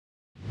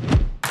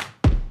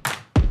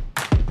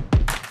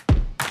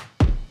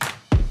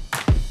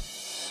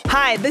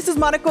Hi, this is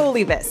Monica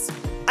Olivas.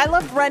 I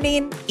love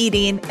running,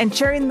 eating, and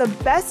sharing the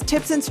best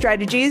tips and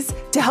strategies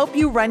to help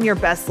you run your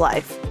best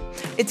life.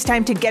 It's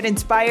time to get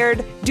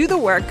inspired, do the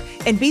work,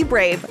 and be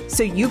brave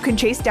so you can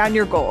chase down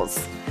your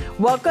goals.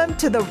 Welcome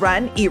to the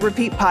Run, Eat,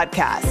 Repeat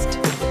podcast.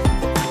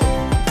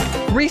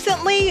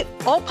 Recently,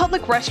 all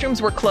public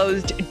restrooms were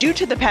closed due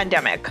to the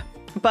pandemic.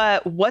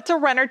 But what's a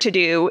runner to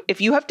do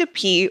if you have to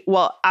pee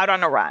while out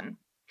on a run?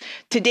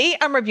 Today,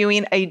 I'm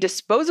reviewing a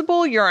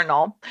disposable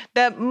urinal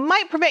that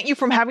might prevent you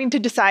from having to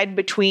decide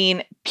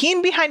between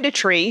peeing behind a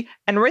tree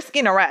and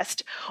risking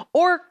arrest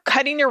or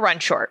cutting your run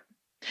short.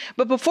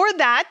 But before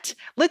that,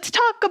 let's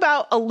talk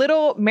about a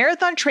little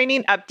marathon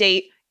training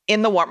update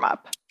in the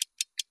warm-up.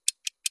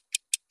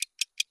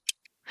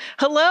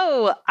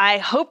 Hello, I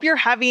hope you're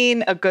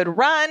having a good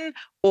run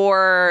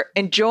or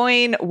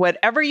enjoying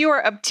whatever you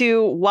are up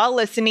to while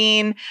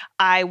listening.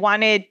 I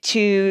wanted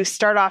to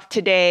start off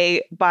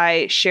today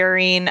by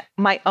sharing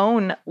my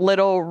own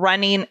little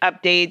running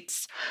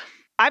updates.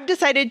 I've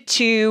decided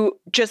to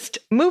just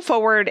move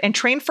forward and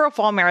train for a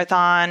fall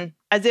marathon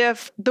as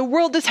if the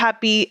world is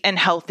happy and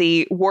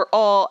healthy. We're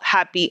all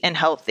happy and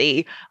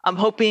healthy. I'm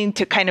hoping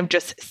to kind of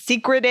just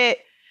secret it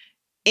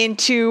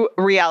into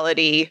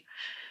reality.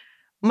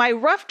 My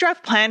rough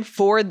draft plan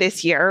for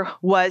this year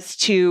was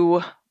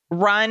to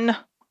run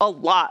a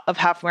lot of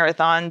half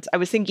marathons. I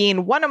was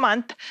thinking one a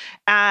month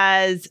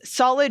as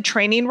solid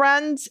training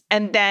runs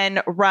and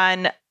then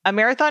run a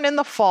marathon in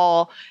the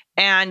fall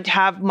and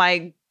have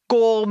my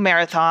goal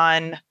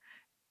marathon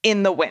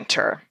in the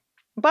winter.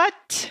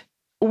 But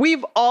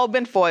we've all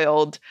been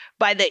foiled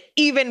by the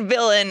even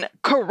villain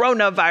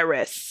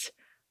coronavirus.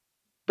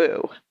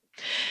 Boo.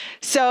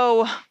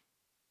 So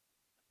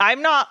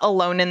I'm not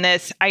alone in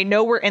this. I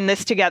know we're in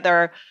this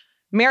together.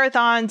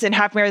 Marathons and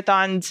half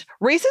marathons,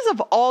 races of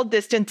all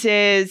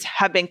distances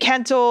have been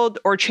canceled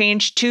or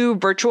changed to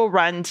virtual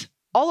runs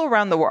all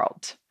around the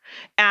world.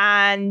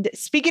 And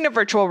speaking of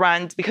virtual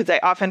runs, because I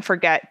often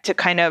forget to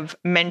kind of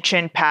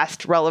mention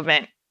past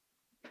relevant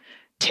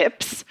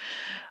tips,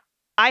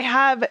 I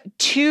have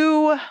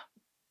 2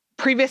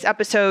 previous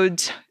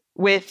episodes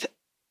with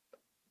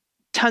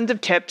tons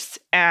of tips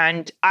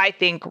and I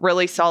think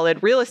really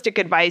solid, realistic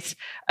advice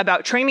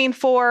about training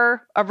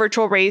for a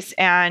virtual race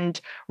and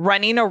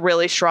running a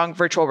really strong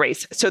virtual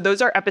race. So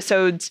those are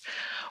episodes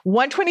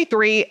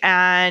 123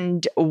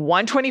 and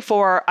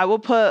 124. I will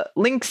put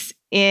links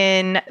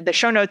in the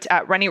show notes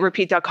at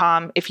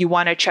runeatrepeat.com if you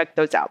want to check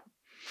those out.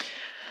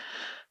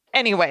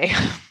 Anyway,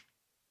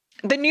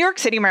 the New York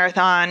City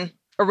Marathon,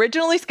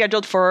 originally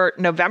scheduled for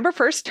November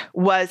 1st,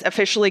 was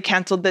officially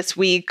canceled this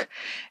week.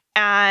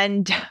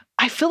 And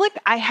I feel like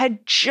I had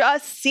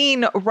just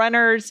seen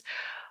runners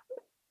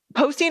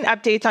posting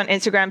updates on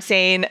Instagram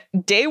saying,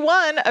 day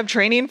 1 of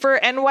training for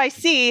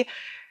NYC.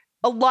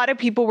 A lot of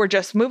people were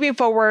just moving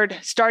forward,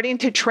 starting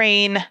to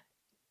train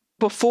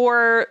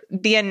before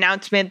the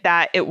announcement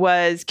that it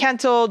was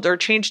canceled or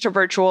changed to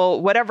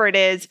virtual, whatever it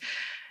is.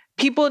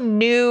 People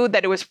knew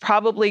that it was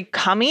probably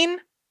coming,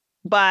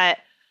 but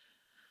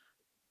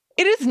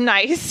it is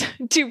nice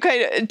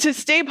to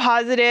stay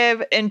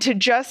positive and to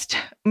just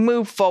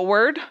move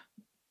forward.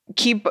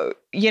 Keep,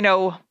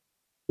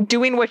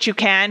 doing what you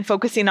can,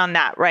 focusing on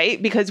that,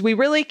 right? Because we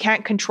really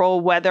can't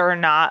control whether or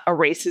not a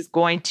race is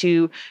going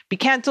to be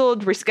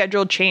canceled,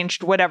 rescheduled,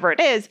 changed, whatever it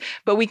is,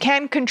 but we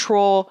can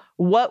control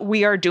what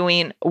we are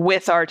doing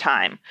with our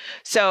time.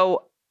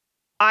 So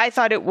I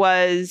thought it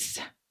was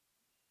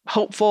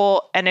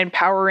hopeful and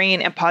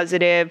empowering and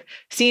positive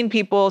seeing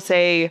people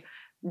say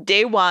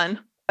day 1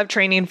 of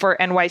training for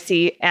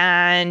NYC.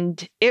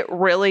 And it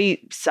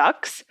really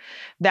sucks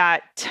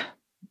that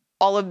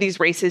all of these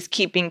races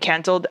keep being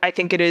canceled. I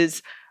think it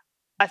is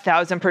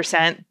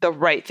 1,000% the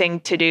right thing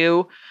to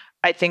do.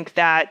 I think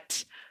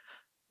that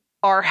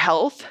our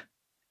health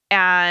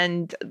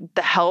and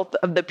the health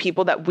of the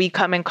people that we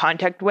come in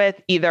contact with,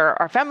 either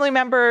our family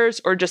members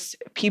or just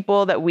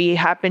people that we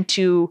happen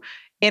to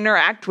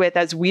interact with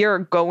as we are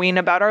going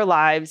about our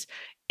lives,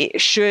 it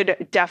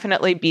should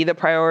definitely be the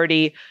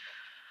priority.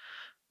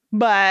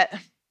 But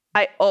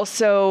I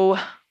also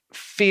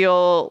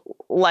feel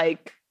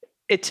like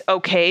it's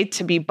okay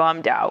to be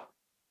bummed out,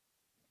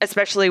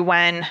 especially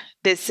when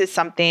this is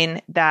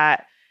something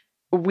that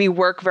we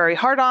work very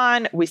hard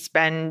on. We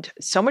spend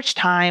so much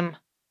time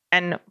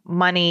and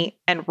money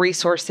and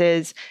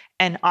resources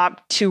and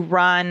opt to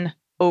run,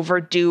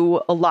 overdo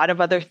a lot of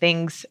other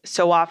things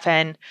so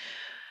often.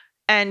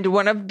 And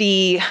one of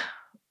the,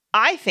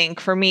 I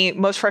think for me,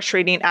 most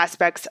frustrating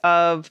aspects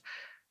of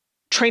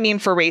training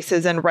for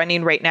races and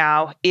running right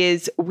now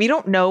is we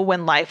don't know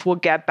when life will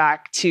get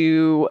back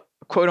to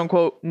quote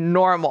unquote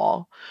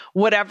normal,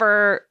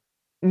 whatever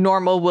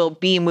normal will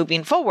be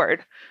moving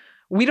forward.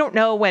 We don't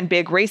know when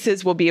big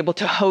races will be able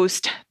to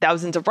host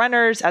thousands of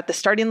runners at the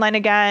starting line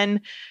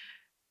again.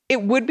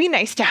 It would be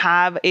nice to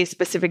have a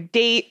specific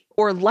date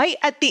or light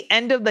at the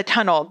end of the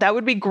tunnel. That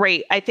would be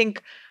great. I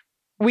think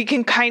we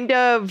can kind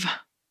of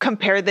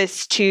compare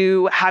this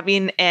to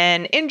having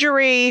an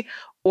injury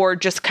or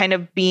just kind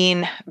of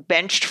being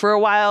benched for a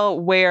while,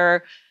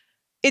 where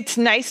it's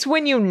nice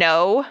when you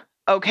know,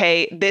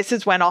 okay, this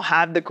is when I'll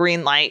have the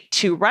green light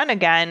to run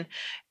again.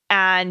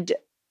 And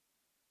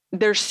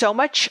there's so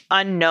much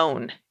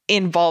unknown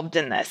involved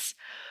in this.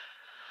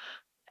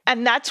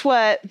 And that's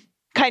what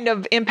kind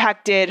of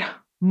impacted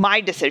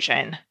my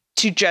decision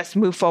to just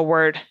move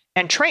forward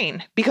and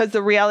train, because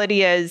the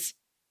reality is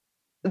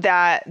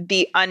that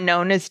the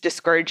unknown is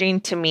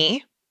discouraging to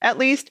me, at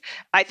least.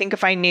 I think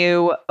if I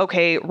knew,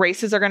 okay,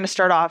 races are going to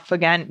start off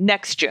again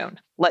next June,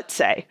 let's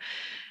say,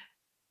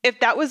 if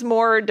that was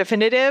more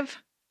definitive,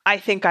 I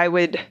think I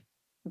would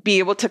be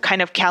able to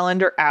kind of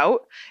calendar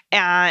out.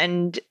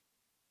 And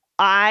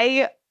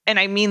I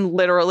mean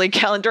literally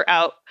calendar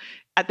out,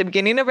 at the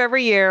beginning of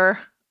every year,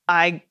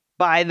 I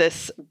buy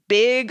this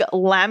big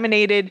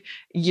laminated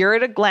year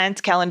at a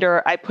glance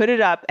calendar. I put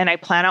it up and I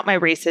plan out my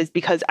races,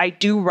 because I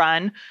do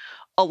run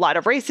a lot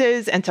of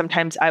races, and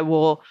sometimes I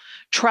will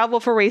travel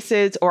for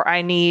races, or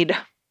I need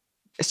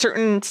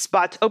certain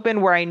spots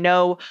open where I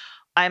know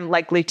I'm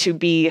likely to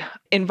be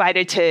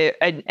invited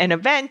to an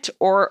event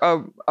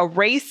or a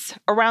race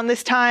around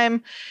this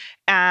time.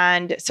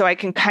 And so I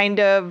can kind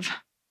of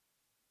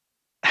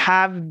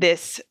have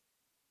this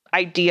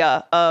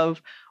idea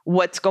of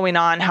what's going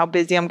on, how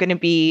busy I'm going to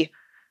be,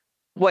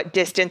 what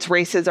distance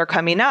races are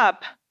coming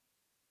up.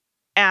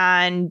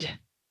 And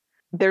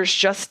there's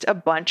just a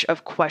bunch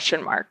of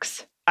question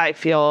marks, I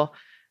feel,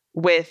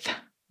 with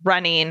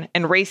running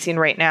and racing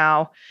right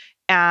now.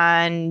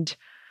 And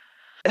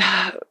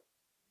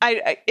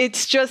I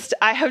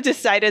have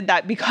decided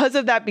that because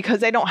of that,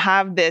 because I don't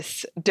have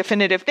this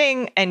definitive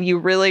thing, and you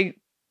really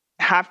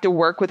have to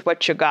work with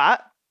what you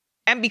got.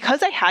 And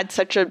because I had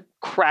such a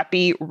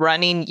crappy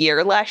running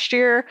year last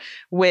year,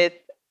 with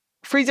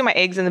freezing my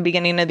eggs in the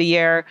beginning of the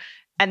year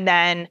and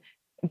then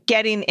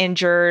getting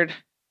injured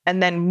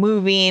and then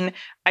moving,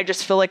 I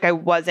just feel like I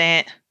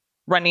wasn't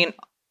running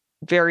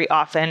very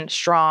often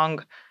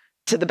strong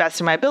to the best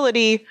of my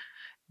ability.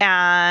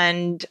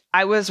 And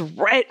I was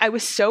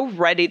so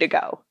ready to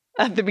go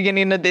at the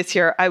beginning of this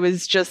year. I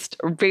was just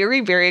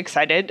very, very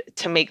excited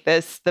to make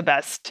this the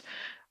best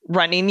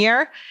running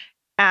year.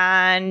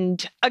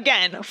 And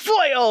again,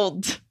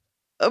 foiled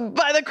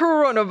by the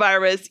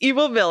coronavirus,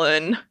 evil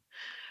villain.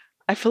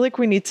 I feel like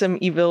we need some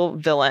evil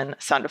villain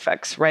sound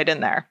effects right in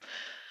there.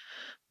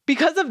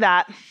 Because of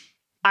that,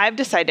 I've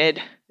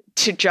decided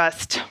to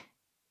just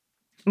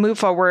move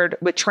forward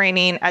with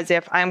training as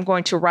if I'm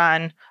going to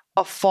run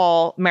a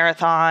fall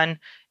marathon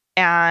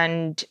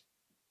and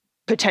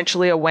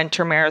potentially a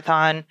winter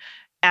marathon.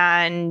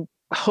 And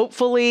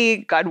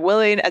hopefully, God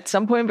willing, at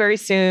some point very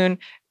soon,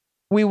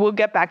 we will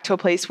get back to a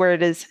place where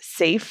it is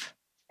safe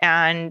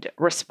and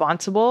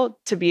responsible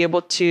to be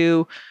able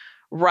to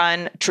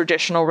run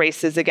traditional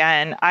races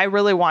again. I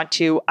really want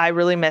to. I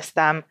really miss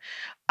them.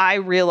 I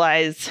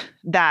realize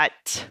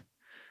that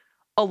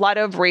a lot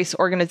of race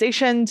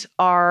organizations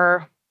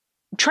are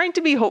trying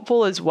to be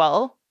hopeful as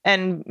well,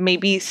 and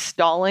maybe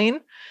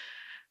stalling,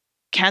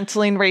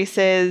 canceling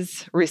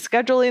races,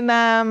 rescheduling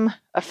them,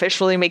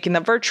 officially making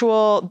them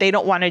virtual. They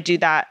don't want to do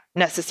that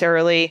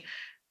necessarily.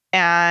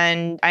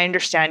 And I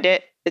understand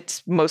it.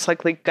 It's most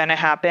likely going to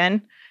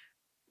happen.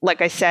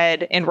 Like I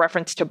said, in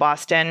reference to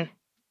Boston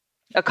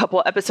a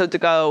couple episodes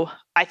ago,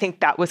 I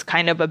think that was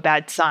kind of a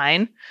bad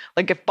sign.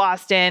 Like, if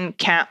Boston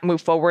can't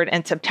move forward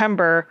in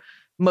September,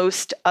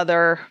 most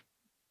other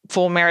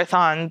full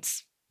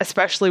marathons,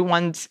 especially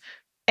ones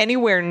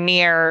anywhere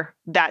near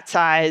that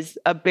size,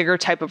 a bigger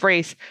type of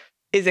race,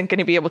 isn't going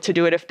to be able to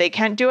do it if they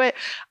can't do it.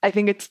 I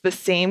think it's the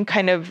same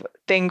kind of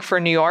thing for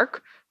New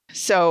York.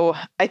 So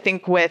I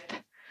think with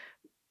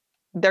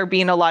there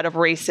being a lot of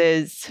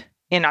races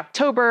in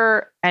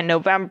October and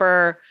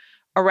November,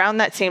 around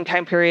that same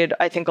time period,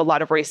 I think a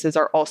lot of races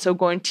are also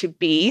going to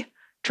be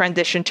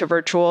transitioned to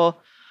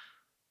virtual.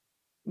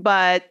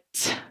 But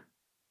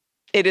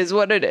it is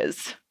what it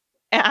is.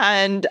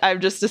 And I've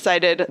just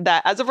decided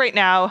that as of right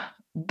now,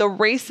 the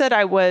race that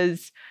I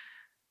was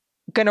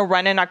going to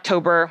run in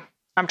October,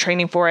 I'm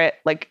training for it.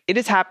 Like, it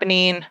is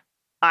happening.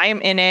 I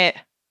am in it.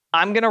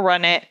 I'm going to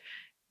run it.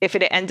 If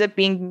it ends up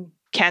being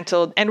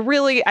canceled, and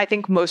really, I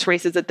think most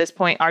races at this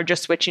point are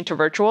just switching to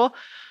virtual.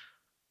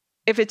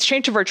 If it's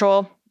changed to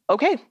virtual,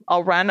 okay,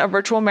 I'll run a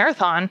virtual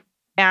marathon.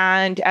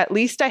 And at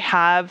least I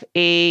have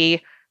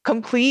a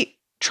complete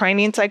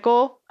training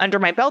cycle under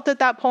my belt at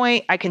that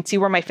point. I can see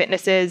where my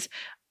fitness is.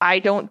 I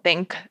don't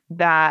think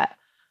that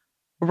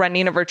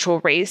running a virtual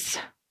race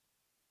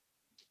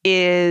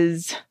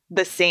is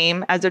the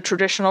same as a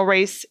traditional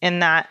race, in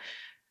that,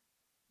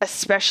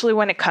 especially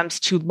when it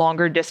comes to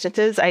longer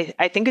distances,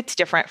 I think it's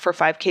different for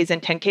 5Ks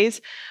and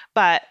 10Ks.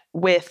 But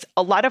with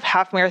a lot of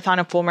half marathon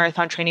and full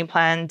marathon training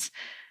plans,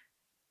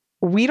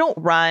 we don't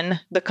run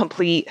the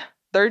complete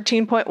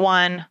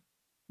 13.1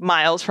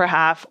 miles for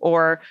half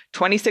or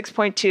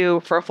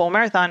 26.2 for a full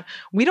marathon.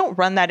 We don't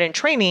run that in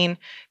training,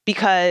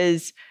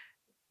 because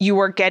you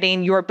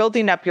are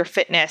building up your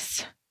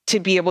fitness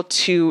to be able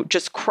to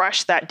just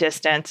crush that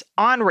distance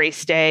on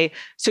race day.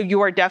 So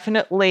you are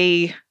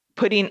definitely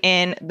putting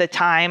in the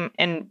time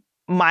and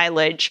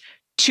mileage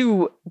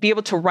to be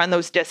able to run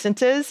those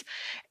distances,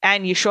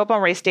 and you show up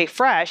on race day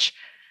fresh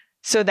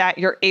so that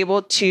you're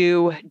able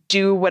to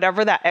do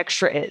whatever that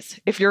extra is.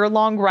 If your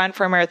long run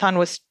for a marathon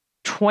was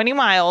 20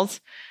 miles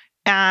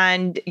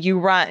and you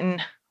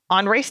run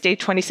on race day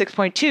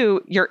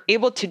 26.2, you're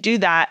able to do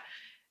that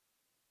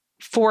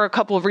for a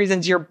couple of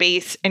reasons. Your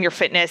base and your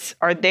fitness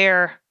are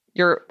there.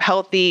 You're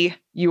healthy.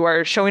 You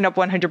are showing up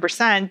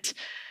 100%,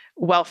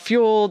 well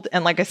fueled,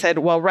 and like I said,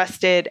 well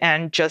rested,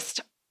 and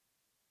just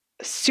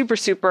super,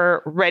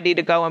 super ready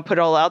to go and put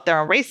it all out there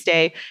on race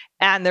day.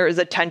 And there is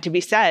a ton to be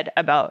said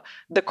about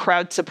the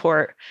crowd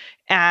support,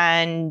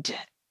 and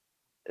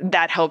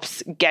that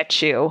helps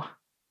get you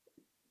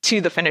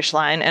to the finish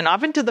line, and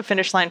often to the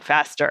finish line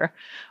faster.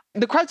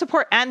 The crowd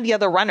support and the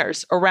other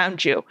runners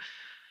around you.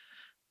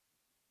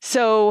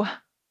 So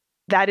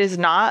that is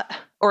not,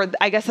 or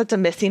I guess that's a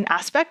missing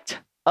aspect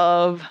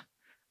of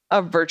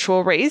a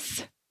virtual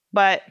race,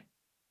 but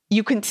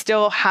you can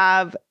still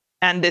have,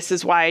 and this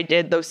is why I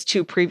did those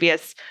 2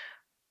 previous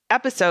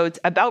episodes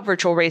about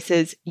virtual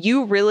races,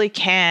 you really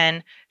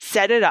can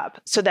set it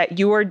up so that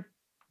you are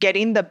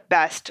getting the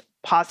best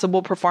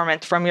possible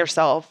performance from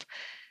yourself.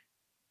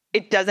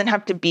 It doesn't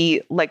have to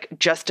be like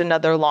just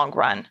another long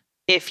run.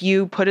 If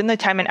you put in the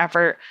time and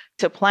effort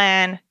to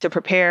plan, to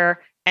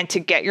prepare, and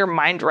to get your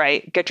mind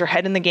right, get your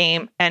head in the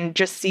game, and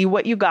just see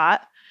what you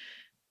got,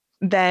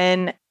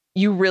 then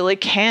you really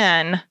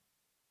can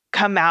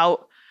come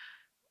out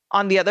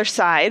on the other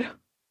side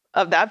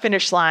of that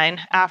finish line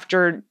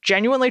after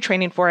genuinely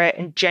training for it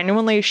and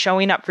genuinely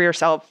showing up for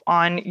yourself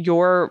on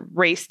your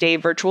race day,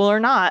 virtual or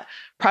not,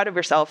 proud of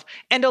yourself,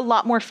 and a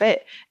lot more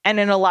fit and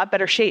in a lot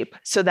better shape,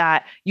 so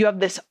that you have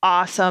this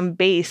awesome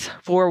base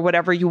for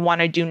whatever you want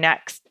to do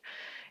next.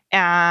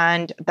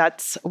 And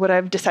that's what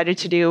I've decided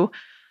to do.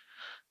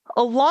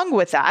 Along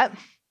with that,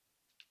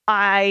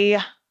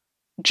 I've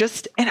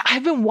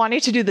been wanting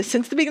to do this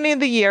since the beginning of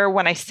the year,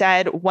 when I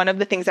said one of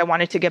the things I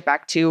wanted to get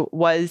back to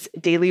was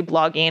daily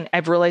blogging.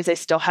 I've realized I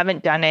still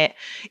haven't done it,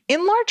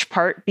 in large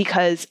part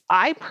because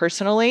I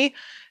personally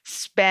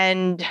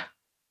spend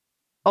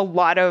a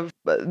lot of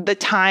the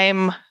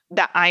time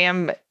that I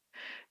am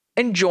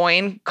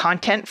enjoying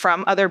content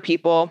from other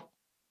people,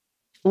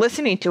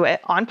 listening to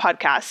it on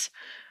podcasts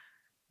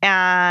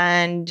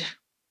and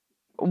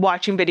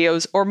watching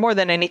videos, or more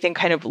than anything,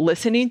 kind of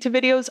listening to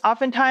videos.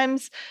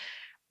 Oftentimes,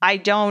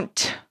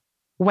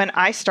 when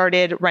I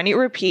started Run Eat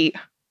Repeat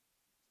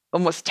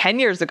almost 10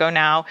 years ago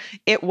now,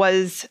 it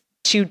was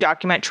to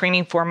document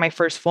training for my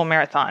first full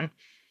marathon.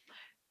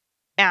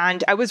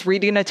 And I was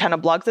reading a ton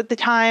of blogs at the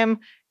time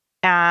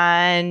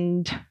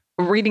and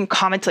reading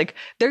comments. Like,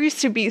 there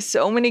used to be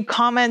so many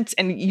comments,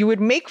 and you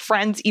would make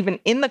friends even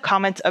in the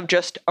comments of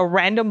just a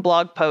random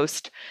blog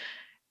post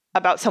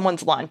about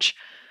someone's lunch.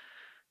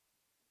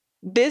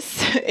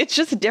 It's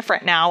just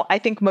different now. I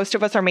think most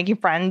of us are making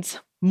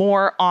friends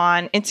more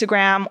on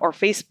Instagram or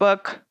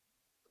Facebook.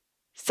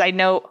 Side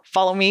note,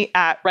 follow me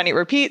at Run Eat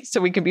Repeat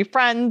so we can be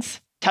friends.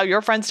 Tell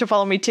your friends to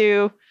follow me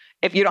too.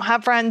 If you don't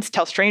have friends,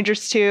 tell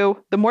strangers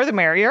too. The more the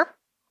merrier.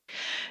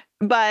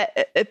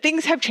 But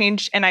things have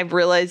changed, and I've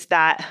realized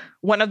that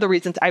one of the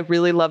reasons I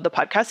really love the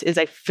podcast is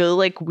I feel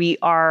like we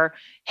are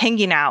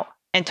hanging out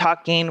and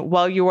talking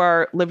while you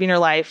are living your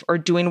life or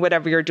doing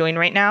whatever you're doing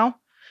right now.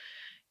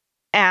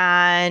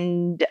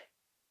 And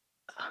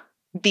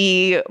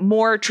the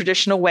more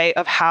traditional way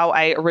of how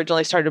I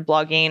originally started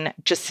blogging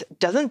just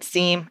doesn't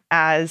seem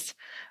as,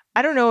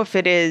 I don't know if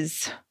it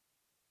is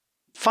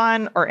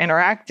fun or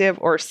interactive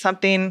or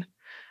something.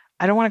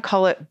 I don't want to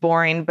call it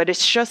boring, but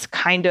it's just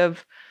kind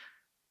of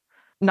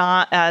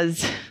not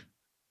as,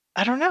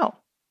 I don't know.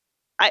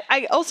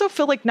 I also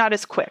feel like not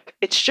as quick.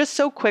 It's just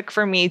so quick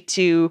for me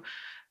to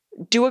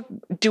do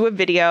a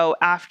video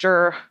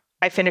after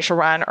I finish a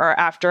run, or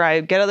after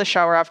I get out of the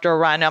shower after a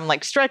run. I'm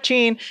like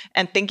stretching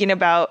and thinking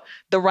about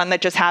the run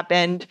that just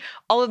happened.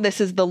 All of this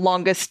is the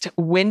longest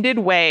winded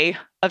way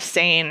of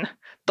saying,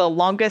 the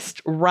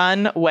longest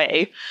run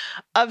way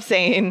of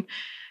saying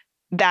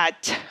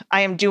that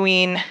I am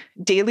doing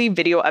daily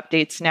video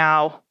updates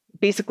now,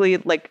 basically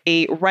like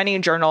a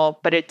running journal,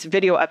 but it's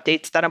video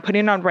updates that I'm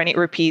putting on Run Eat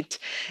Repeat.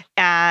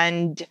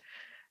 And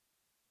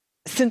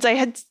since I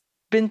had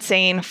been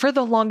saying for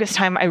the longest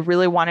time, I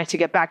really wanted to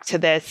get back to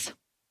this,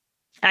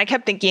 and I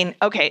kept thinking,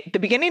 okay, the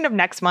beginning of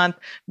next month,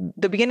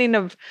 the beginning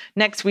of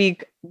next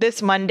week,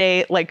 this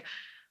Monday, like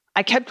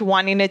I kept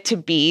wanting it to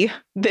be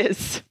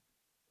this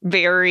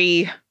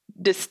very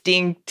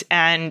distinct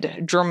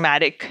and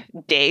dramatic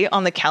day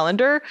on the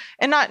calendar.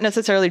 And not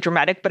necessarily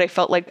dramatic, but I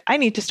felt like I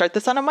need to start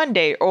this on a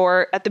Monday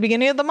or at the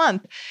beginning of the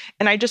month.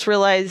 And I just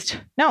realized,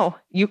 no,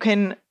 you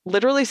can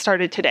literally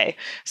start it today.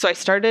 So I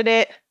started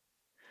it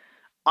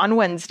on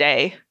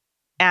Wednesday,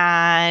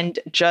 and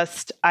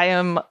I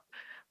am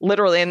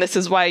literally, and this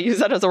is why I use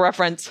that as a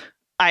reference,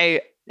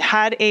 I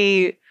had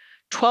a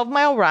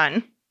 12-mile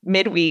run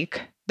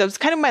midweek. That was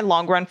kind of my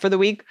long run for the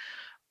week.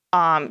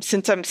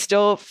 Since I'm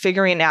still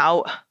figuring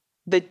out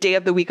the day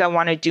of the week I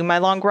want to do my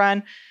long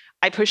run,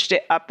 I pushed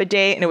it up a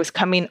day, and it was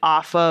coming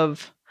off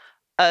of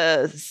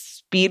a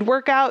speed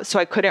workout. So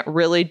I couldn't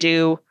really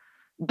do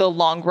the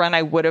long run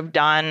I would have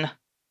done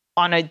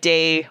on a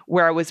day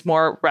where I was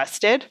more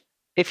rested,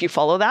 if you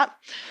follow that.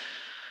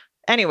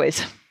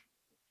 Anyways,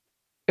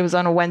 it was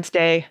on a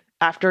Wednesday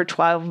after a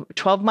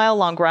 12-mile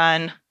long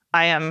run.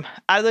 I am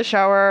out of the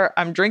shower,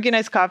 I'm drinking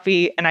iced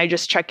coffee, and I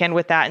just check in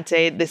with that and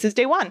say, this is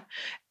day one.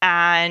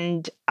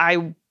 And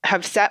I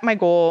have set my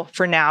goal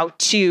for now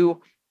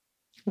to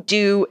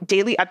do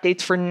daily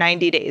updates for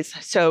 90 days.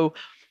 So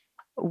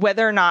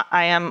whether or not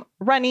I am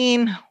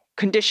running,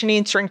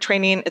 conditioning, strength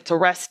training, it's a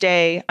rest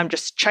day. I'm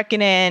just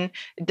checking in.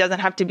 It doesn't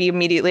have to be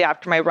immediately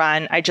after my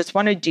run. I just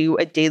want to do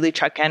a daily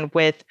check-in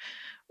with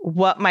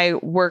what my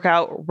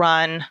workout,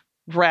 run,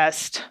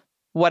 rest,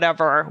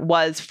 whatever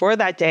was for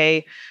that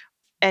day.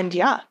 And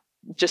yeah,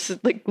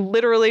 just like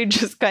literally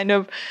just kind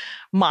of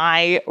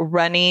my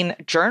running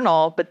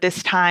journal. But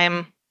this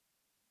time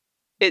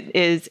it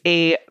is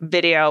a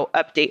video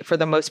update for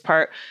the most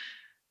part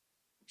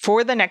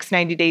for the next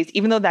 90 days,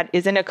 even though that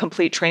isn't a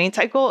complete training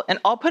cycle. And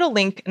I'll put a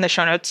link in the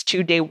show notes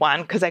to day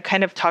one, because I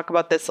kind of talk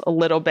about this a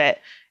little bit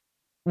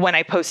when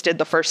I posted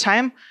the first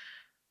time.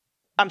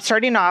 I'm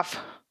starting off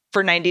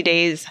for 90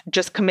 days,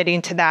 just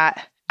committing to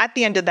that. At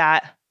the end of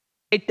that,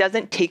 it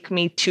doesn't take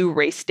me to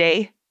race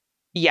day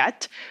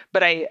yet,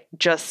 but I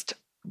just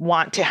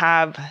want to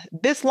have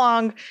this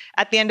long.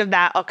 At the end of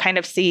that, I'll kind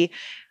of see.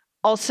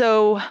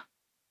 Also,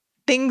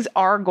 things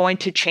are going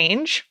to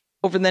change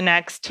over the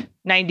next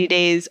 90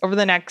 days, over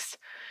the next,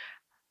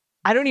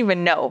 I don't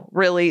even know,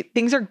 really.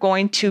 Things are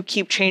going to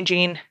keep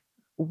changing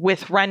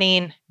with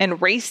running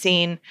and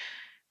racing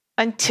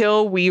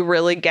until we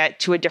really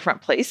get to a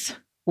different place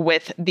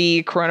with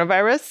the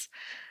coronavirus,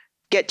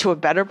 get to a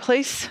better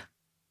place,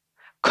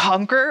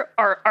 conquer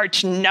our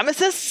arch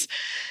nemesis.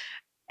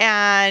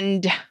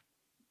 And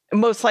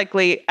most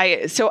likely,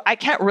 I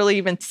can't really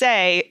even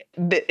say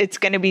that it's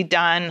going to be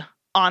done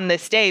on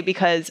this day,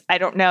 because I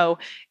don't know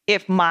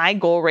if my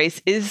goal race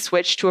is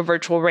switched to a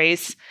virtual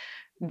race,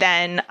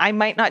 then I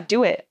might not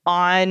do it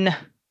on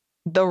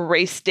the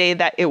race day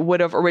that it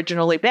would have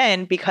originally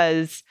been,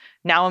 because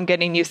now I'm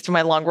getting used to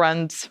my long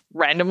runs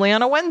randomly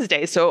on a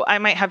Wednesday. So I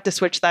might have to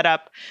switch that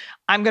up.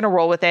 I'm going to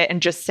roll with it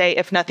and just say,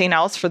 if nothing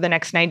else, for the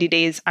next 90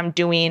 days, I'm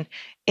doing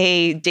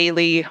a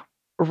daily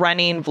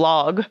running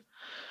vlog.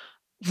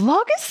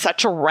 Vlog is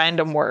such a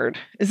random word,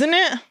 isn't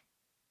it?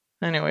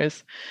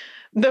 Anyways,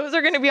 those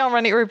are going to be on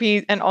Run Eat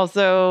Repeat, and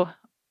also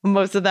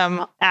most of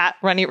them at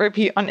Run Eat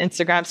Repeat on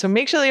Instagram. So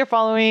make sure that you're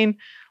following.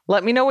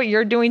 Let me know what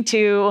you're doing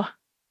too.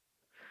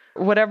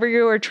 Whatever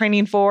you are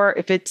training for,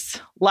 if it's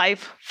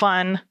life,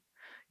 fun,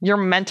 your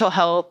mental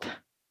health,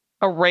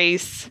 a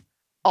race,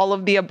 all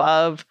of the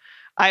above.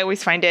 I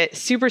always find it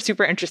super,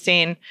 super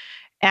interesting,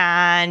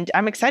 and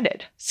I'm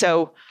excited.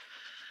 So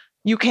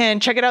you can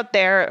check it out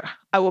there.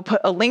 I will put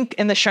a link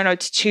in the show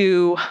notes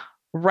to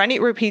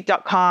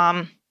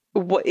runeatrepeat.com.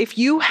 If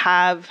you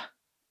have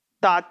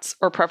thoughts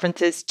or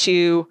preferences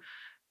to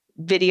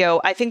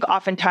video, I think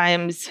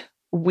oftentimes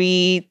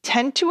we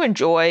tend to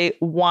enjoy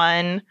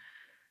one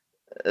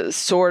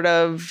sort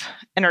of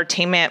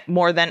entertainment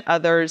more than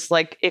others.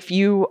 Like if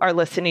you are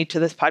listening to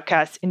this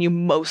podcast and you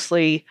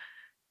mostly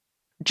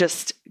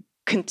just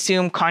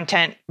consume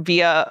content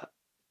via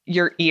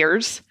your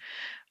ears,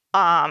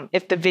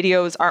 if the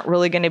videos aren't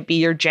really going to be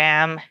your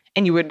jam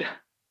and you would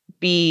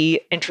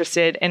be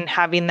interested in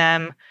having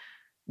them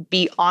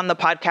be on the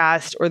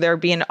podcast or there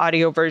be an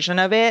audio version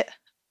of it,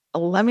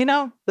 let me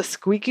know. The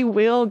squeaky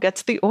wheel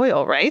gets the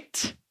oil,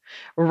 right?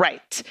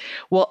 Right.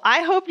 Well,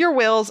 I hope your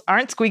wheels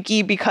aren't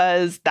squeaky,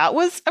 because that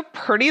was a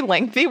pretty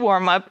lengthy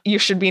warm up. You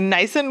should be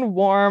nice and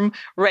warm,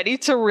 ready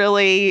to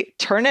really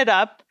turn it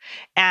up.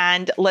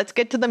 And let's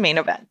get to the main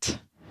event.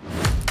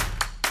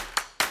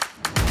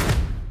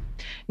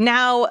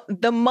 Now,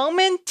 the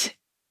moment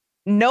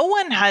no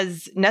one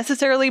has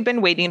necessarily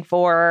been waiting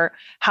for.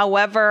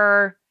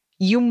 However,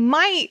 you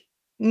might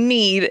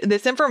need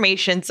this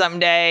information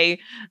someday.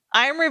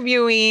 I'm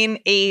reviewing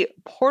a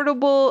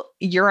portable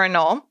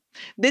urinal.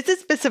 This is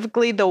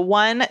specifically the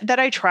one that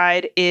I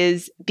tried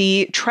is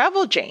the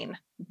Travel Jane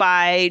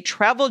by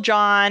Travel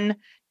John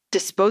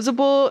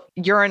disposable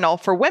urinal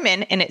for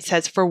women. And it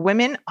says for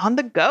women on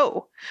the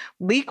go,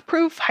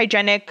 leak-proof,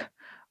 hygienic,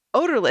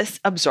 odorless,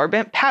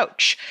 absorbent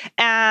pouch.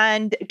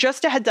 And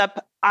just a heads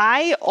up,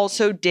 I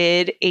also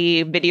did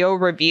a video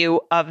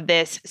review of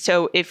this.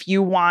 So if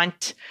you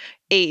want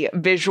a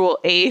visual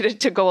aid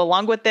to go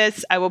along with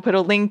this, I will put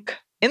a link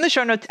in the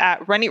show notes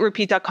at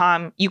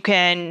runeatrepeat.com. You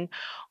can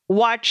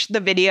watch the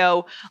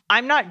video.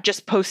 I'm not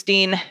just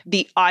posting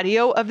the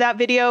audio of that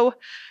video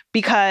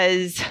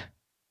because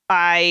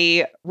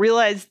I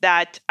realized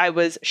that I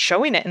was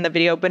showing it in the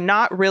video, but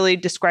not really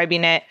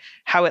describing it,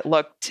 how it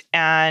looked,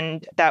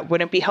 and that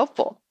wouldn't be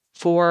helpful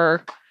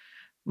for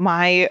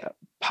my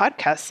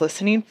podcast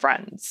listening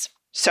friends.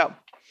 So,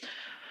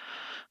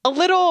 a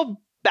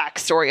little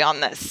backstory on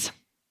this.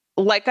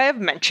 Like I have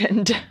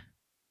mentioned,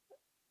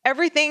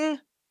 everything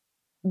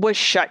was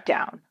shut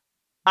down.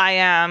 I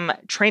am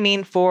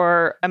training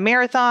for a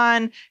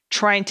marathon,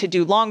 trying to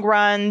do long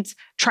runs,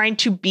 trying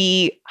to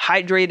be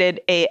hydrated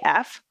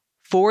AF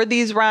for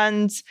these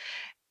runs,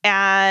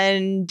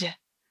 and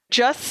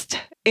just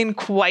in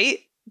quite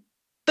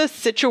the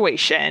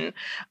situation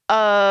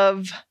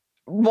of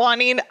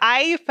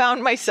I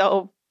found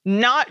myself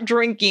not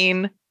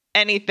drinking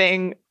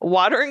anything,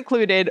 water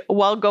included,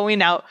 while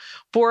going out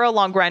for a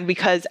long run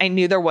because I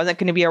knew there wasn't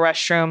going to be a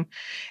restroom,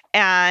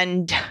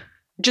 and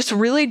just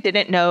really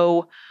didn't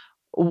know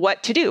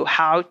what to do,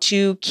 how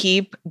to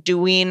keep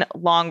doing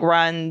long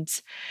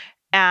runs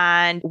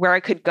and where I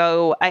could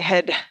go. I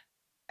had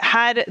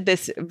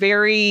this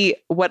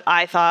what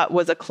I thought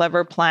was a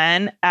clever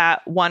plan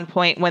at one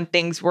point when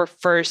things were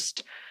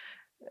first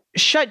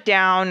shut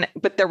down,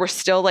 but there were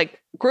still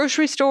like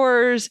grocery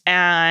stores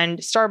and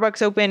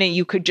Starbucks open, and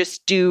you could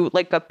just do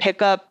like a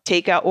pickup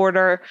takeout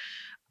order.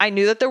 I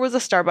knew that there was a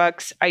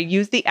Starbucks. I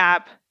used the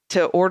app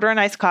to order an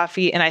iced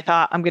coffee, and I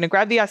thought, I'm going to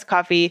grab the iced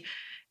coffee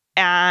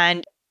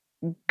and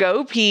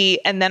go pee,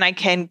 and then I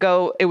can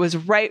go. It was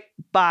right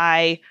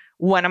by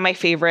one of my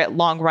favorite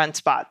long run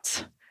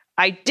spots.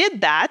 I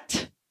did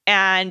that,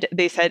 and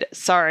they said,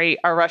 sorry,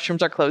 our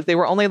restrooms are closed. They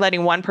were only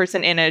letting one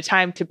person in at a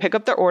time to pick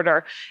up their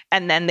order.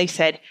 And then they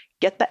said,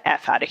 get the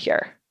F out of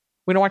here.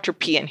 We don't want your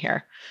pee in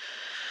here.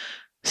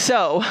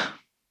 So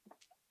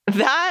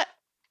that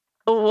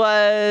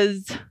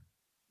was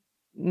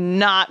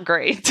not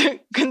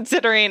great,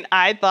 considering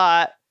I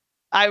thought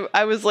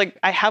I was like,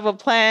 I have a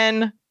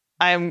plan.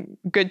 I'm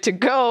good to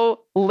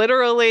go,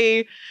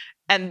 literally.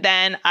 And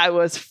then I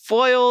was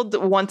foiled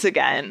once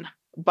again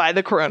by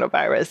the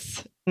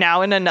coronavirus,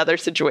 now in another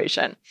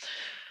situation.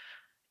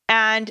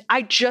 And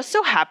I just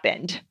so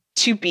happened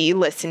to be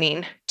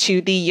listening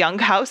to the Young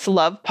House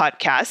Love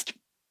podcast,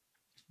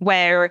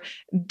 where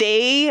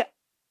they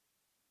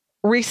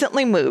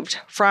recently moved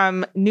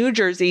from New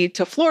Jersey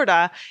to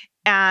Florida.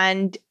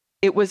 And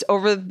it was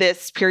over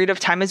this period of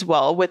time as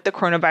well with the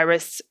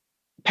coronavirus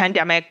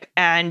pandemic.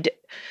 And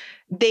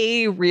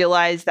they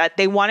realized that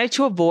they wanted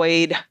to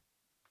avoid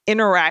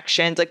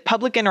interactions, like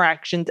public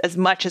interactions, as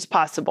much as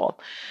possible.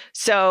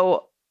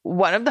 So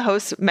one of the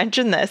hosts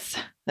mentioned this,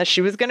 that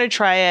she was going to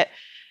try it.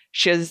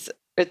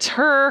 It's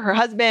her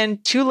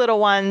husband, 2 little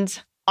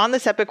ones on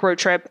this epic road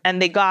trip,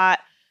 and they got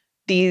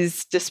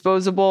these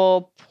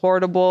disposable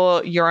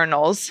portable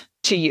urinals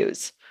to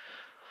use.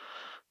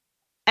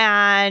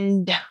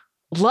 And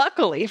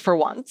luckily, for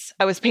once,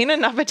 I was paying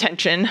enough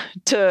attention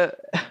to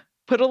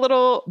put a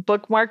little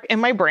bookmark in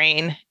my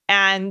brain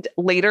and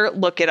later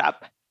look it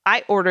up.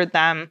 I ordered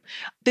them.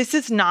 This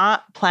is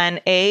not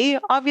plan A,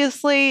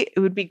 obviously. It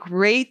would be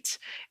great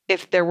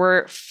if there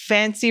were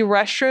fancy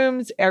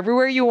restrooms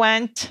everywhere you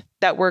went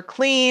that were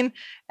clean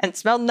and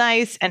smelled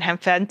nice and had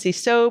fancy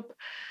soap,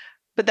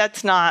 but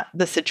that's not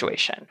the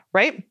situation,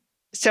 right?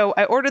 So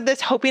I ordered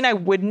this hoping I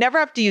would never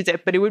have to use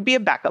it, but it would be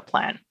a backup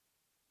plan.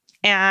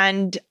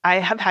 And I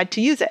have had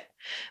to use it.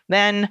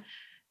 Then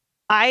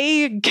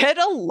I get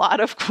a lot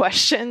of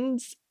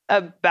questions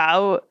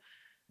about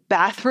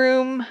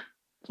bathroom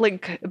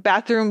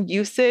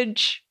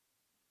usage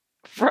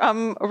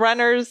from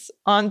runners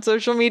on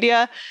social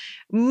media.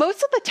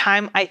 Most of the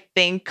time, I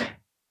think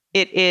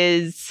it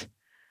is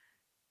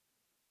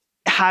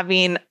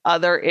having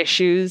other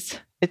issues.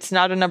 It's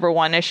not a number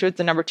 1 issue, it's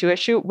a number 2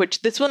 issue,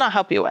 which this will not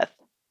help you with,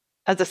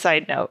 as a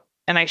side note.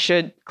 And I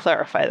should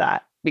clarify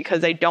that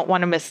because I don't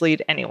want to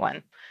mislead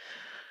anyone.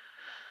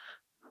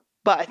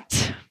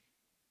 But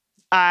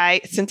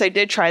since I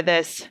did try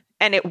this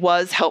and it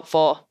was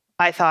helpful,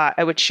 I thought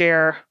I would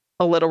share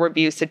a little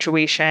review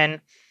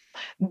situation.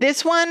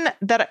 This one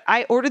that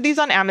I ordered these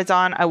on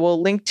Amazon, I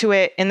will link to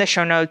it in the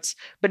show notes,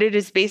 but it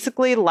is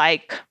basically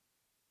like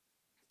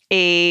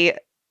a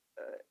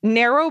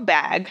narrow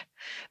bag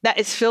that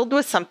is filled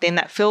with something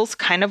that feels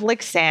kind of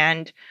like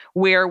sand,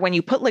 where when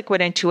you put liquid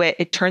into it,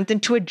 it turns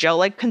into a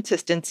gel-like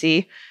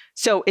consistency.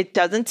 So it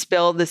doesn't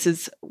spill. This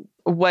is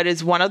what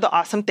is one of the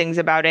awesome things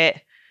about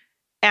it.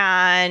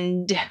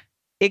 And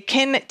it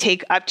can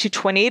take up to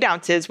 28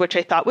 ounces, which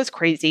I thought was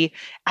crazy.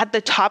 At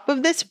the top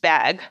of this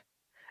bag,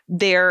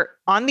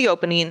 on the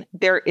opening,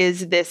 there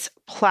is this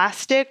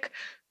plastic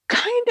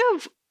kind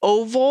of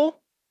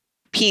oval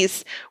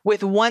piece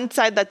with one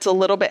side that's a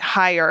little bit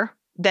higher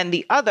than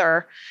the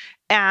other.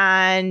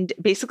 And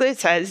basically it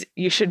says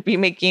you should be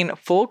making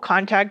full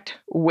contact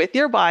with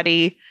your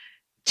body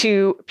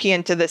to pee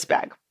into this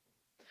bag.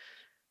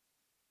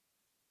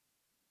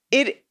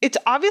 It's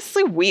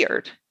obviously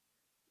weird.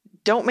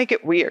 Don't make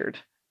it weird.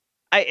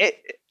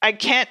 I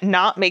can't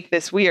not make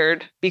this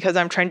weird because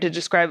I'm trying to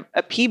describe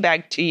a pee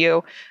bag to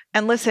you.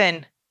 And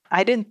listen,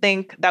 I didn't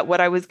think that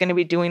what I was going to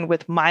be doing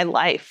with my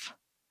life's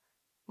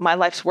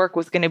work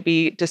was going to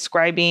be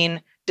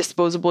describing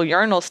disposable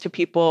urinals to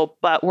people,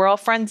 but we're all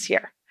friends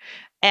here.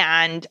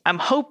 And I'm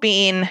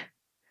hoping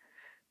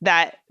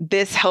that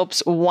this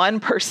helps one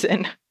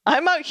person.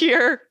 I'm out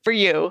here for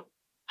you.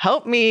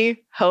 Help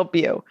me help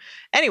you.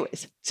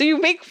 Anyways, so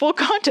you make full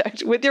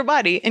contact with your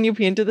body and you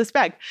pee into this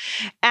bag.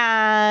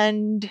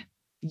 And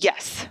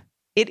yes,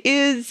 it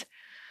is.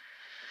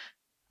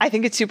 I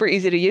think it's super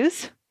easy to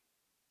use.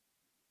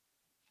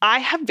 I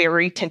have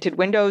very tinted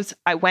windows.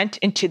 I went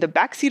into the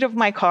backseat of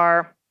my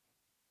car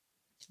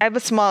I have a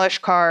smallish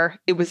car.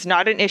 It was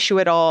not an issue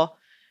at all.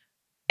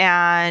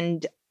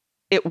 And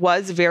it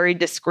was very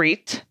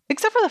discreet,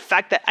 except for the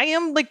fact that I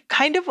am like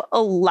kind of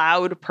a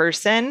loud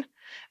person.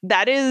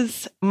 That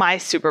is my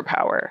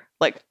superpower.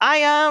 Like, I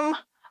am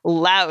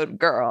loud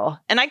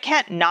girl, and I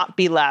can't not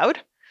be loud.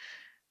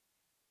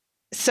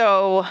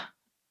 So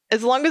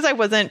as long as I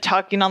wasn't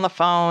talking on the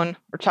phone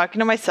or talking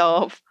to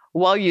myself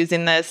while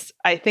using this,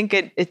 I think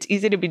it's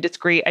easy to be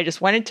discreet. I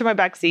just went into my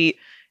backseat,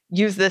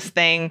 used this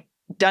thing,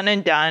 done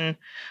and done.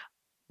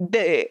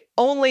 The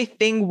only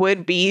thing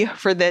would be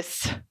for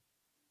this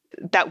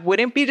that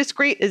wouldn't be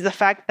discreet is the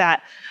fact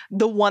that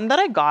the one that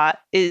I got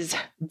is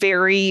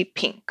very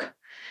pink.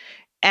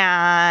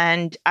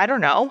 And I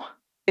don't know,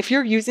 if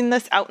you're using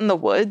this out in the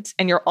woods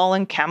and you're all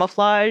in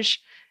camouflage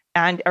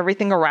and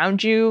everything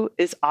around you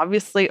is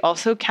obviously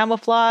also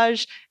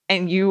camouflage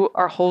and you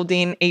are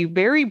holding a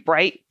very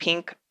bright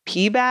pink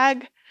pee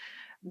bag,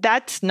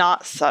 that's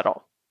not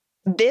subtle.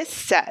 This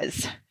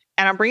says,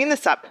 and I'm bringing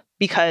this up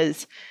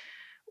because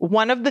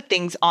one of the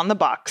things on the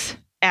box,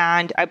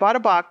 and I bought a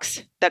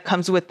box that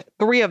comes with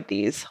 3 of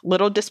these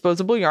little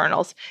disposable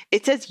urinals.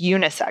 It says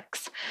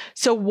unisex.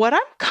 So what I'm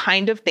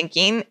kind of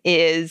thinking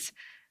is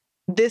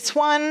this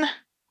one,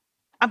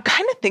 I'm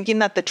kind of thinking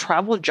that the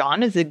Travel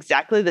John is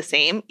exactly the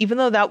same, even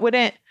though that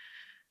wouldn't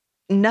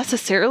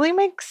necessarily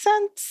make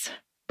sense.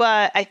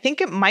 But I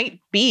think it might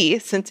be,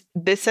 since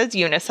this says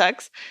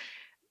unisex,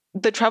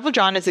 the Travel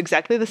John is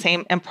exactly the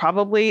same and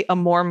probably a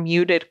more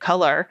muted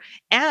color.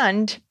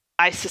 And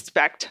I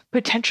suspect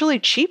potentially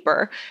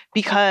cheaper,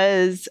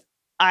 because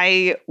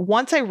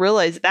once I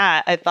realized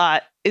that, I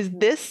thought, is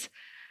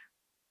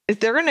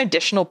there an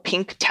additional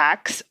pink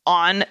tax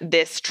on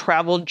this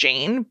Travel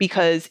Jane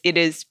because it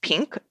is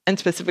pink and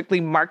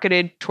specifically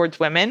marketed towards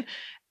women?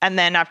 And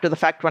then after the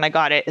fact, when I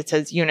got it, it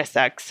says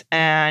unisex,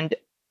 and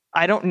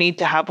I don't need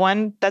to have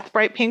one that's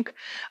bright pink.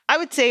 I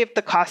would say if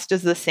the cost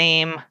is the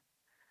same,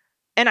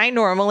 and I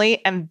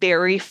normally am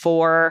very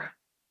for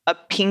a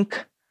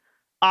pink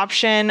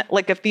option,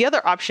 like if the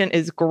other option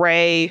is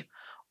gray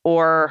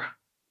or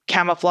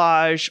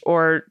camouflage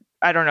or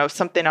I don't know,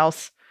 something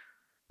else,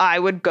 I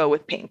would go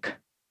with pink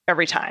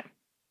every time.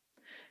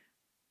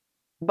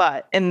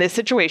 But in this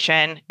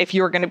situation, if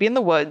you're going to be in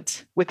the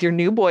woods with your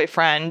new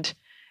boyfriend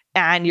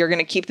and you're going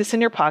to keep this in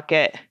your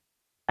pocket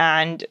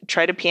and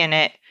try to pee in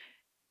it,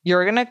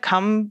 you're going to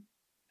come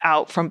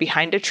out from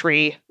behind a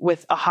tree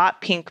with a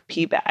hot pink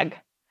pee bag.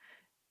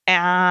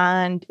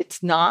 And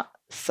it's not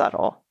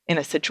subtle in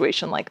a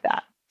situation like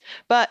that.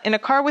 But in a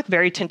car with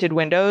very tinted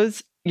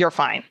windows, you're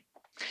fine.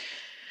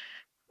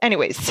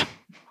 Anyways,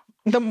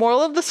 the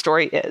moral of the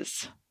story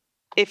is,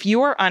 if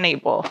you are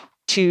unable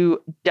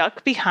to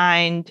duck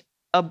behind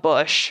a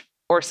bush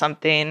or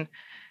something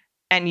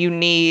and you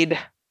need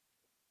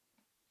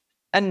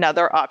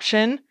another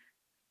option,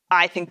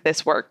 I think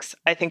this works.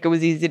 I think it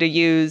was easy to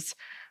use.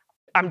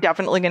 I'm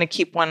definitely going to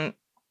keep one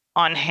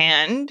on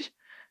hand,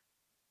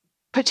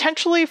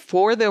 potentially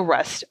for the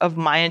rest of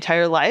my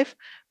entire life.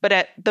 But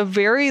at the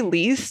very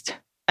least,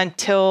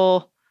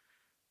 until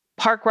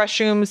park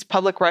restrooms,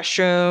 public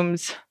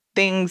restrooms,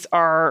 things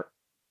are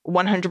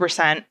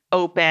 100%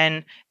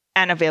 open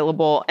and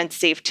available and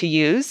safe to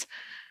use,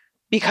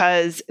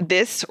 because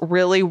this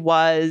really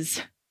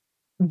was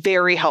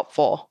very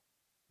helpful.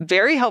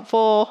 Very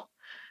helpful.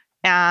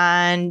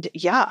 And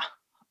yeah,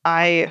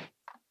 I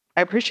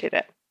appreciate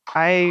it.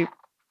 I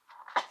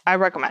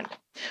recommend.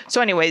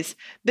 So anyways,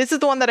 this is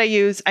the one that I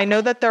use. I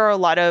know that there are a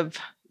lot of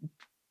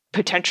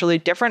potentially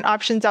different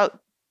options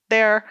out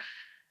there.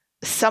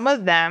 Some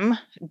of them,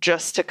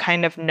 just to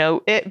kind of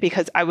note it,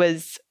 because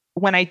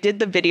when I did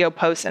the video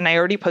post, and I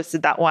already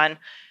posted that one,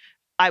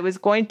 I was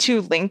going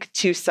to link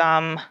to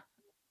some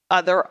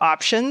other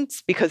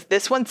options because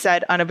this one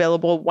said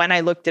unavailable when I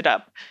looked it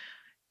up.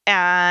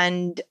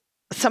 And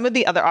some of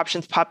the other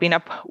options popping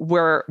up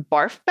were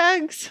barf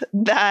bags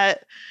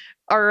that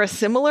are a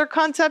similar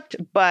concept,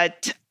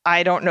 but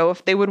I don't know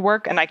if they would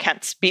work, and I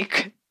can't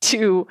speak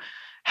to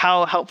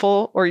how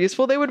helpful or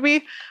useful they would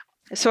be.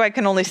 So I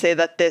can only say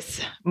that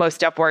this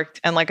most def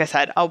worked. And like I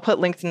said, I'll put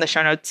links in the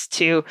show notes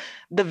to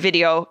the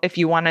video if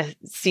you want to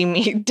see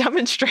me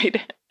demonstrate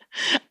it.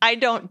 I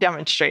don't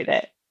demonstrate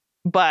it,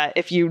 but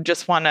if you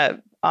just want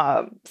to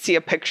see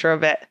a picture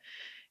of it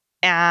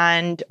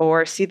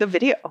or see the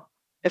video,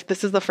 if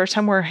this is the first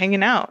time we're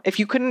hanging out, if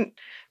you couldn't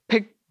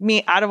pick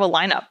me out of a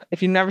lineup,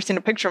 if you've never seen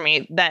a picture of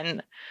me,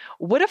 then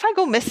what if I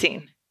go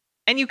missing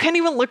and you can't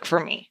even look for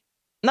me?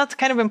 And that's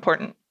kind of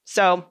important.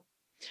 So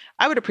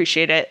I would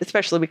appreciate it,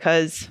 especially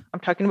because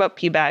I'm talking about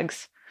pee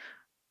bags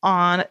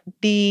on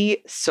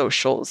the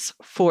socials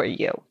for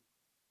you.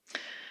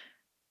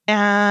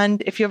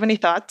 And if you have any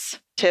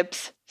thoughts,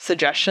 tips,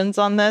 suggestions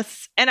on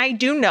this, and I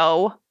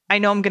know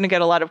I'm going to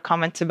get a lot of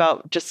comments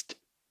about just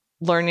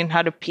learning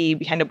how to pee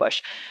behind a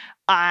bush.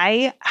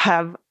 I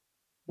have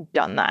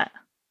done that,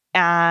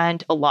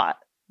 and a lot.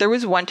 There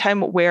was one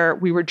time where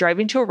we were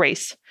driving to a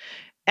race,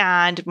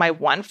 and my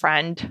one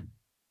friend,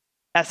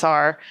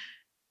 SR,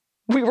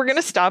 we were going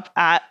to stop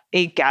at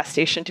a gas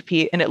station to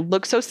pee, and it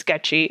looked so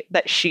sketchy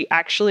that she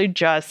actually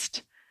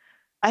just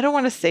I don't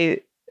want to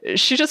say,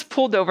 she just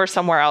pulled over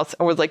somewhere else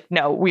and was like,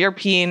 no, we are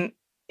peeing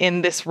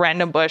in this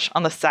random bush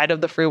on the side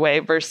of the freeway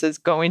versus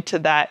going to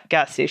that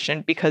gas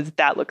station because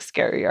that looks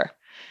scarier.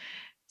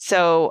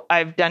 So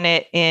I've done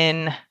it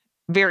in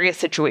various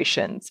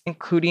situations,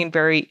 including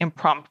very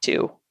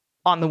impromptu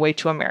on the way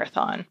to a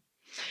marathon.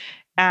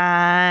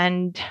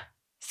 And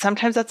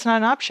sometimes that's not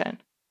an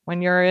option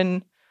when you're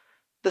in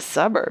the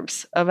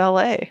suburbs of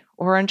LA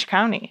or Orange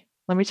County,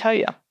 let me tell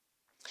you.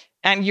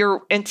 And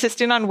you're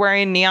insisting on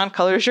wearing neon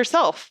colors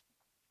yourself.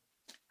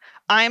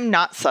 I'm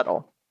not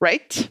subtle,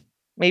 right?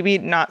 Maybe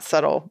not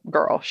subtle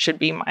girl should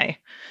be my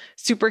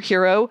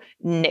superhero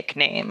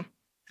nickname.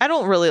 I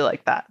don't really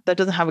like that. That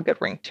doesn't have a good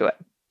ring to it.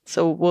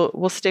 So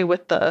we'll stay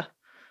with the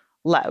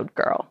loud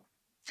girl.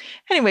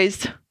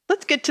 Anyways,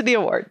 let's get to the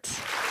awards.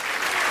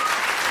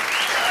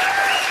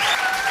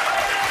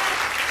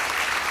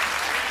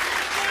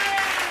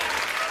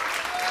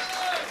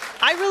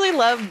 I really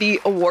love the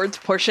awards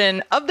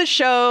portion of the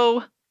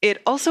show.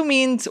 It also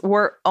means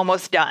we're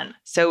almost done.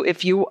 So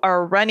if you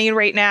are running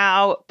right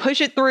now,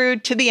 push it through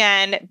to the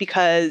end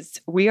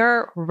because we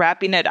are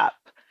wrapping it up.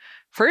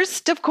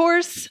 First, of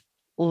course,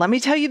 let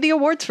me tell you the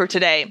awards for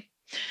today.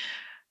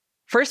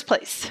 First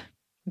place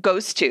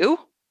goes to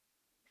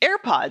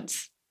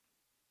AirPods.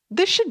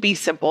 This should be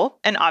simple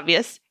and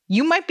obvious.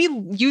 You might be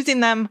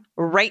using them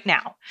right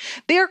now.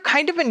 They are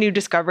kind of a new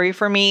discovery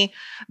for me.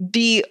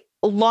 The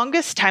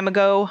longest time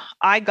ago,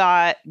 I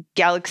got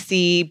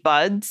Galaxy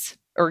Buds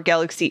or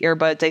Galaxy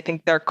Earbuds. I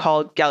think they're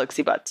called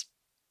Galaxy Buds.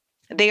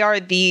 They are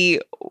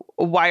the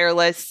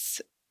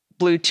wireless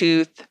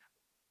Bluetooth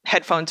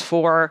headphones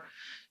for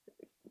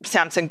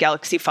Samsung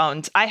Galaxy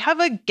phones. I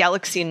have a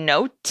Galaxy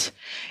Note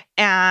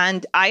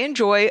and I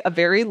enjoy a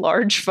very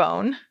large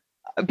phone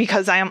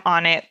because I am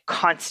on it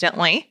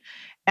constantly.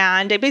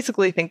 And I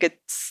basically think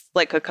it's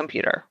like a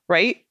computer,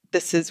 right?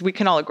 We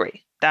can all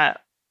agree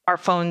that our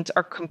phones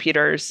are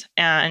computers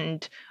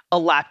and a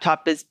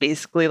laptop is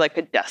basically like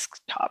a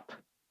desktop.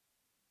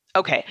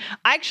 Okay,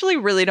 I actually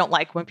really don't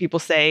like when people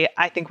say,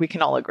 I think we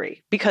can all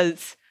agree,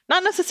 because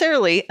not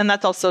necessarily, and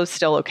that's also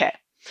still okay.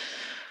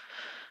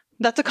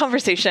 That's a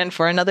conversation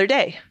for another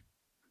day.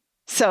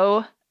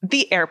 So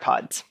the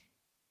AirPods.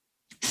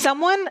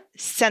 Someone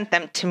sent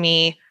them to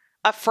me,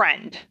 a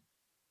friend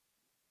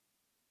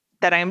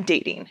that I am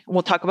dating.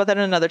 We'll talk about that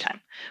another time.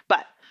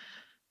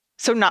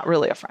 So not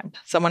really a friend,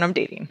 someone I'm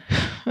dating.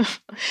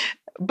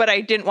 But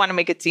I didn't want to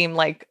make it seem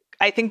like,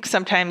 I think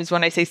sometimes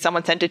when I say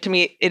someone sent it to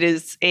me, it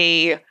is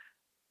a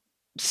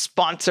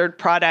sponsored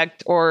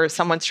product or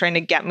someone's trying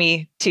to get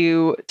me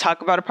to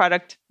talk about a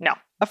product. No,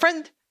 a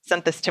friend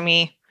sent this to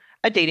me,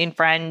 a dating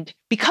friend,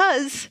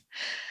 because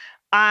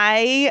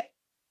I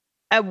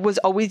was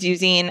always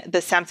using the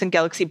Samsung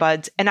Galaxy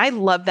Buds and I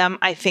love them.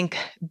 I think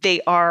they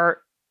are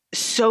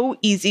so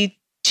easy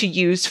to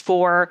use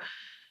for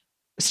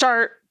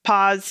start,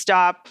 pause,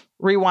 stop,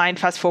 rewind,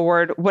 fast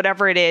forward,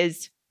 whatever it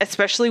is,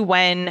 especially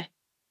when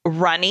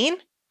running,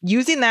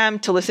 using them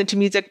to listen to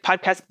music,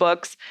 podcasts,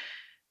 books,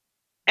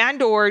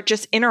 and or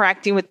just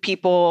interacting with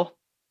people.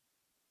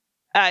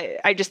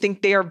 I just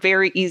think they are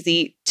very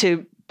easy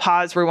to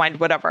pause, rewind,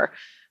 whatever.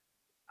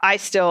 I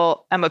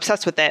still am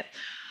obsessed with it.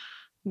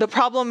 The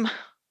problem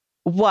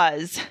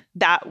was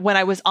that when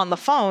I was on the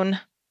phone,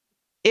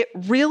 it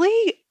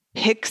really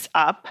picks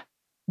up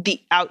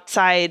the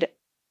outside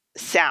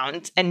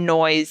sounds and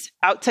noise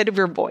outside of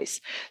your voice.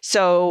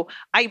 So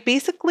I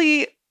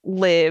basically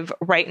live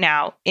right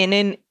now in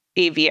an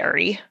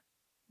aviary.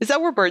 Is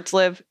that where birds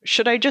live?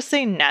 Should I just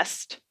say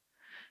nest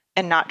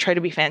and not try to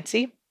be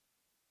fancy?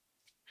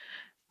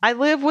 I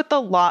live with a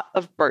lot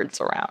of birds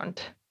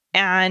around,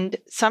 and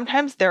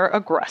sometimes they're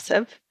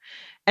aggressive.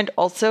 And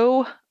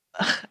also,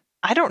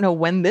 I don't know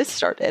when this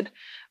started,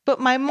 but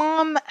my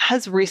mom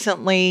has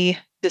recently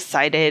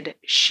decided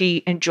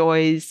she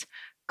enjoys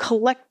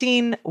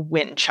collecting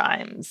wind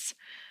chimes.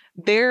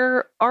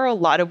 There are a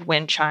lot of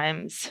wind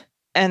chimes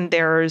and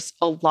there's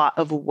a lot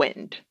of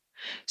wind.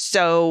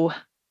 So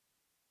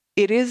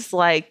it is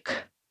like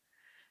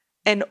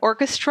an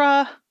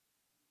orchestra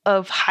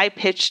of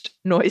high-pitched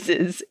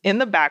noises in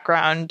the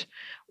background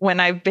when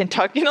I've been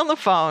talking on the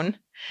phone.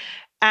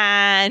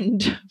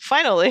 And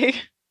finally,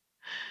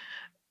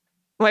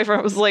 my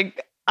friend was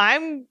like,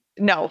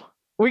 no,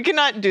 we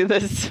cannot do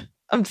this.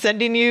 I'm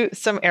sending you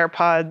some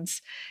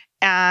AirPods.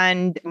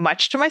 And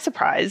much to my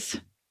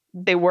surprise,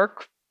 they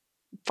work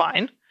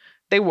fine.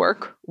 They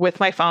work with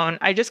my phone.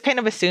 I just kind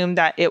of assumed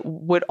that it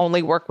would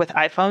only work with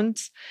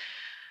iPhones.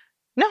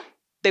 No,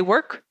 they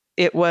work.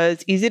 It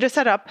was easy to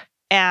set up.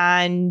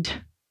 And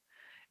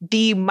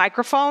the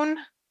microphone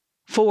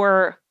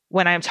for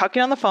when I'm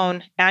talking on the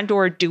phone and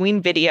or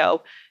doing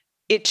video,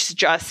 it's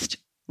just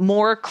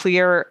more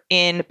clear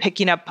in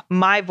picking up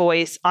my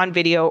voice on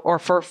video or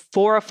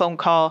for a phone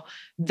call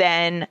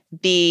than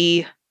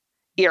the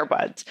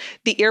earbuds.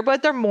 The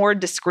earbuds are more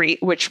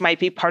discreet, which might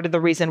be part of the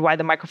reason why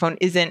the microphone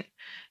isn't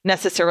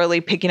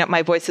necessarily picking up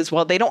my voice as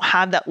well. They don't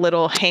have that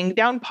little hang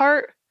down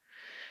part.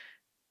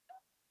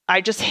 I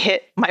just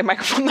hit my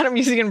microphone that I'm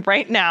using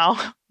right now.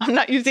 I'm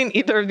not using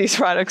either of these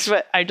products,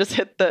 but I just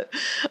hit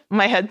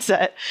my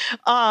headset.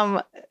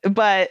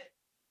 But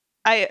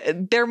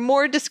they're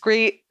more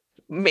discreet,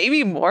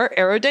 maybe more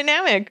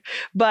aerodynamic,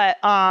 but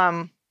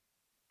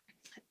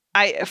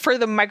for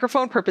the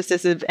microphone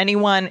purposes, if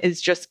anyone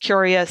is just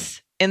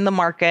curious in the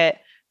market,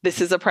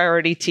 this is a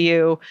priority to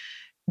you.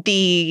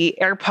 The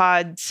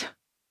AirPods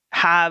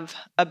have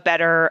a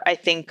better, I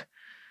think,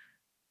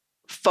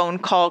 phone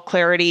call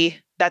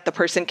clarity, that the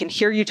person can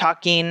hear you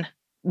talking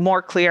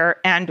more clear,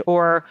 and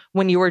or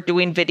when you are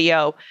doing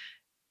video,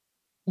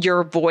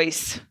 your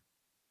voice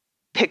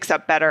picks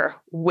up better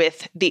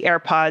with the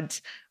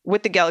AirPods.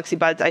 With the Galaxy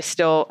Buds,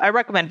 I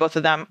recommend both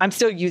of them. I'm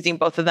still using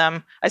both of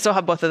them. I still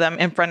have both of them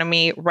in front of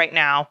me right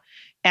now.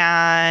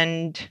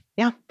 And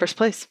yeah, first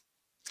place.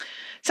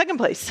 Second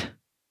place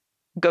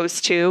goes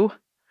to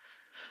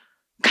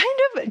kind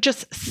of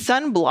just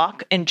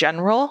sunblock in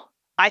general.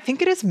 I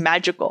think it is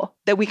magical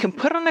that we can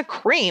put on a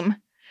cream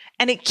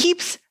and it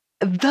keeps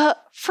the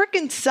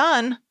freaking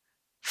sun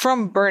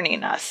from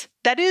burning us.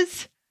 That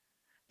is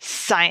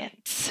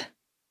science.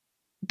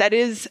 That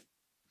is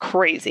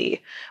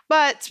crazy.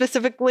 But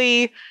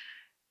specifically,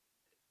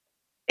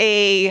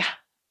 a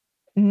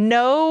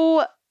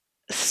no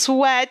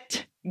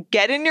sweat,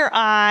 get in your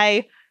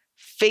eye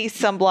face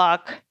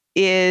sunblock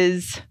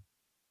is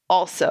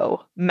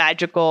also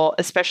magical,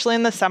 especially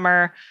in the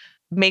summer.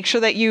 Make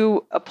sure that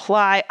you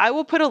apply. I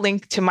will put a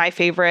link to my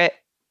favorite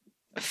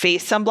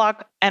face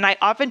sunblock. And I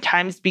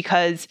oftentimes,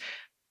 because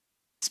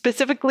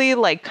specifically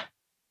like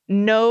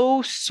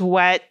no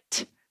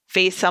sweat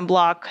face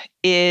sunblock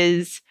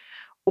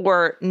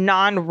or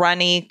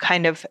non-runny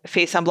kind of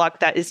face sunblock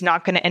that is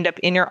not going to end up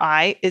in your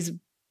eye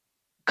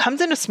comes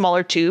in a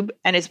smaller tube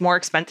and is more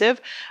expensive.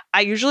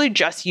 I usually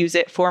just use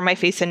it for my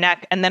face and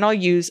neck, and then I'll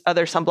use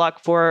other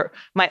sunblock for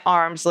my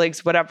arms,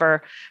 legs,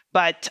 whatever.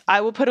 But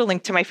I will put a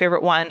link to my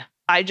favorite one.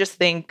 I just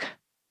think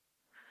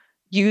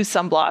use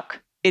sunblock.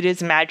 It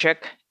is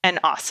magic and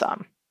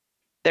awesome.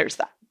 There's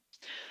that.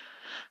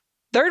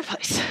 Third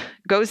place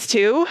goes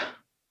to,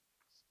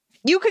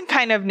 you can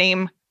kind of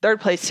name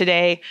third place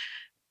today.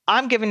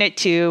 I'm giving it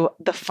to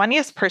the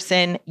funniest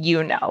person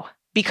you know,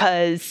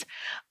 because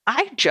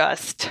I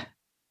just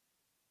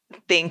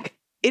think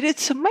it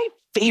is my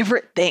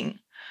favorite thing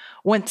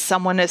when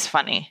someone is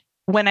funny.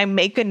 When I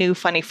make a new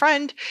funny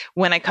friend,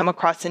 when I come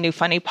across a new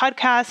funny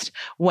podcast,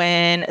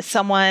 when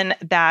someone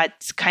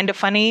that's kind of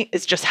funny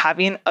is just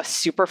having a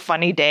super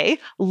funny day,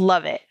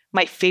 love it.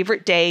 My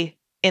favorite day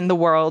in the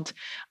world.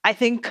 I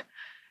think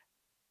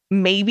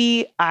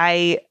maybe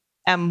I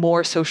am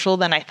more social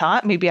than I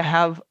thought. Maybe I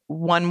have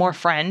one more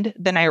friend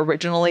than I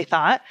originally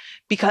thought,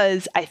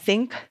 because I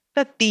think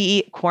that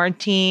the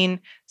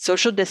quarantine,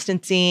 social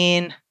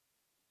distancing,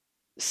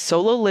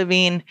 solo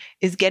living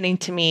is getting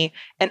to me,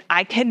 and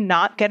I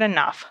cannot get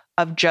enough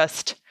of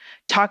just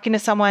talking to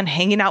someone,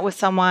 hanging out with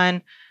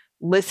someone,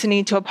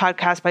 listening to a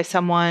podcast by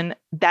someone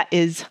that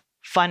is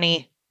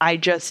funny.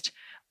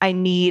 I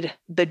need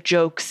the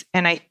jokes,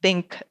 and I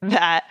think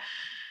that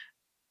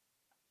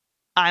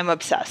I'm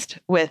obsessed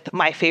with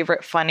my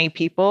favorite funny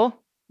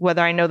people,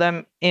 whether I know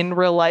them in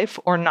real life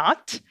or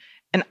not.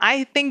 And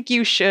I think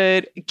you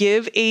should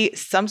give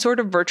some sort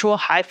of virtual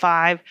high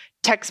five,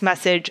 text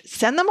message,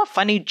 send them a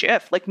funny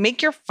GIF, like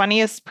make your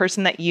funniest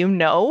person that you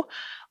know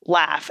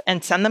laugh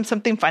and send them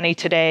something funny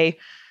today.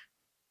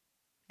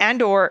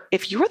 And or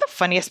if you're the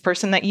funniest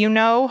person that you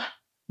know,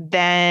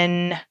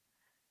 then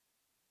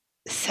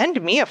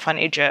send me a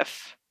funny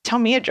GIF, tell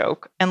me a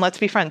joke, and let's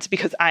be friends,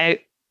 because I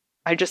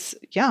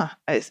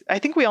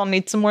think we all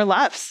need some more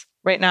laughs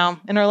right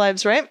now in our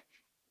lives, right?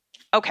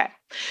 Okay,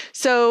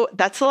 so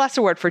that's the last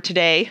award for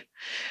today.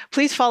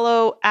 Please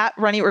follow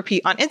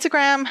 @RunEatRepeat on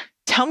Instagram.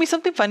 Tell me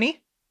something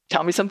funny.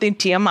 Tell me something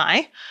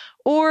TMI,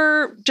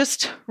 or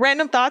just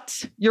random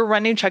thoughts, your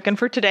running check-in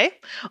for today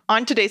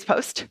on today's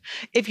post.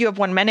 If you have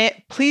 1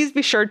 minute, please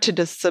be sure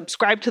to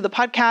subscribe to the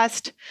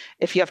podcast.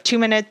 If you have 2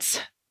 minutes,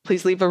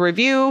 please leave a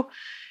review.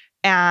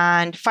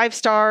 And 5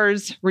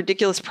 stars,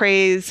 ridiculous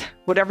praise,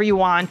 whatever you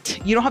want.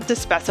 You don't have to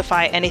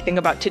specify anything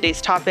about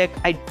today's topic.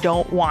 I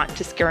don't want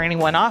to scare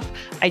anyone off.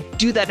 I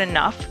do that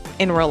enough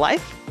in real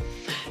life.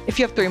 If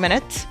you have 3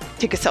 minutes,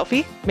 take a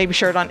selfie, maybe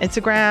share it on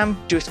Instagram,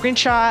 do a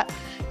screenshot,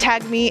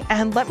 tag me,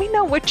 and let me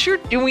know what you're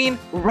doing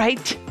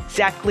right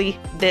exactly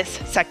this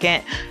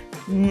second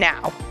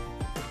now.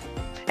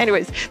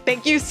 Anyways,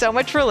 thank you so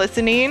much for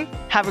listening.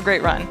 Have a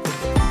great run.